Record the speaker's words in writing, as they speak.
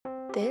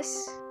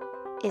This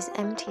is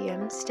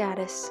MTM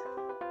status.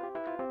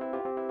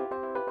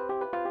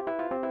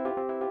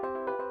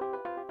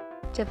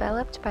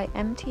 Developed by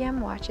MTM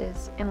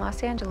Watches in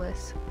Los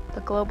Angeles, the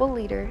global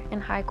leader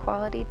in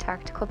high-quality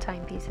tactical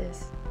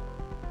timepieces.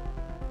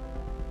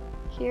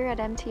 Here at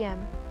MTM,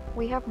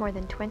 we have more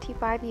than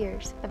 25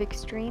 years of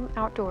extreme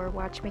outdoor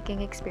watchmaking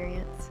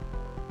experience.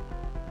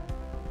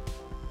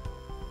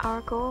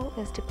 Our goal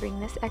is to bring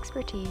this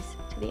expertise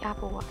to the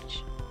Apple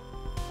Watch.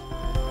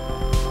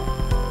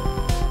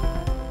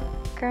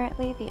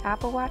 Currently, the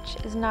Apple Watch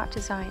is not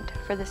designed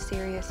for the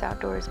serious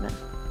outdoorsman.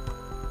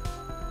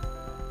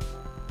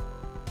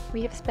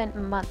 We have spent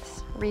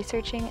months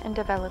researching and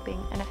developing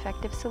an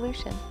effective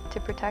solution to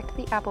protect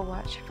the Apple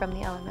Watch from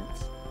the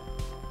elements.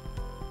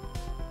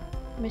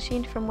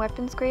 Machined from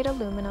weapons-grade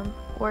aluminum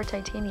or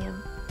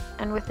titanium,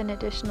 and with an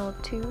additional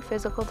 2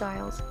 physical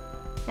dials,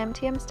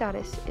 MTM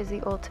Status is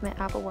the ultimate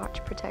Apple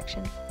Watch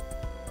protection.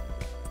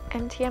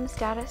 MTM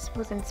Status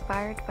was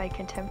inspired by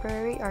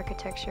contemporary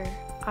architecture,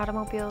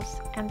 automobiles,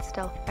 and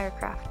stealth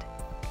aircraft.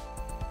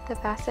 The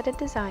faceted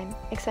design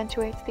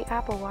accentuates the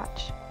Apple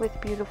Watch with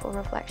beautiful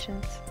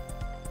reflections.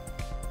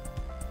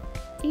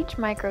 Each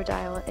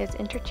microdial is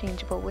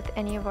interchangeable with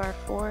any of our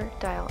 4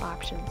 dial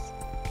options.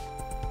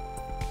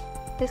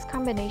 This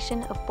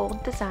combination of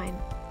bold design,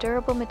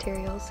 durable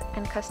materials,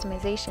 and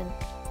customization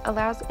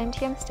allows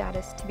MTM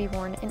Status to be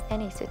worn in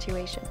any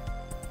situation.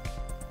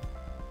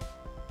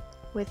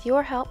 With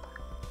your help,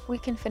 we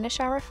can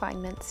finish our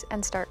refinements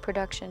and start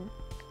production.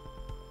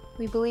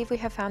 We believe we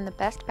have found the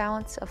best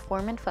balance of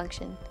form and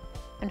function,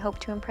 and hope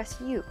to impress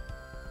you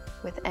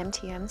with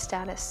MTM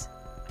Status.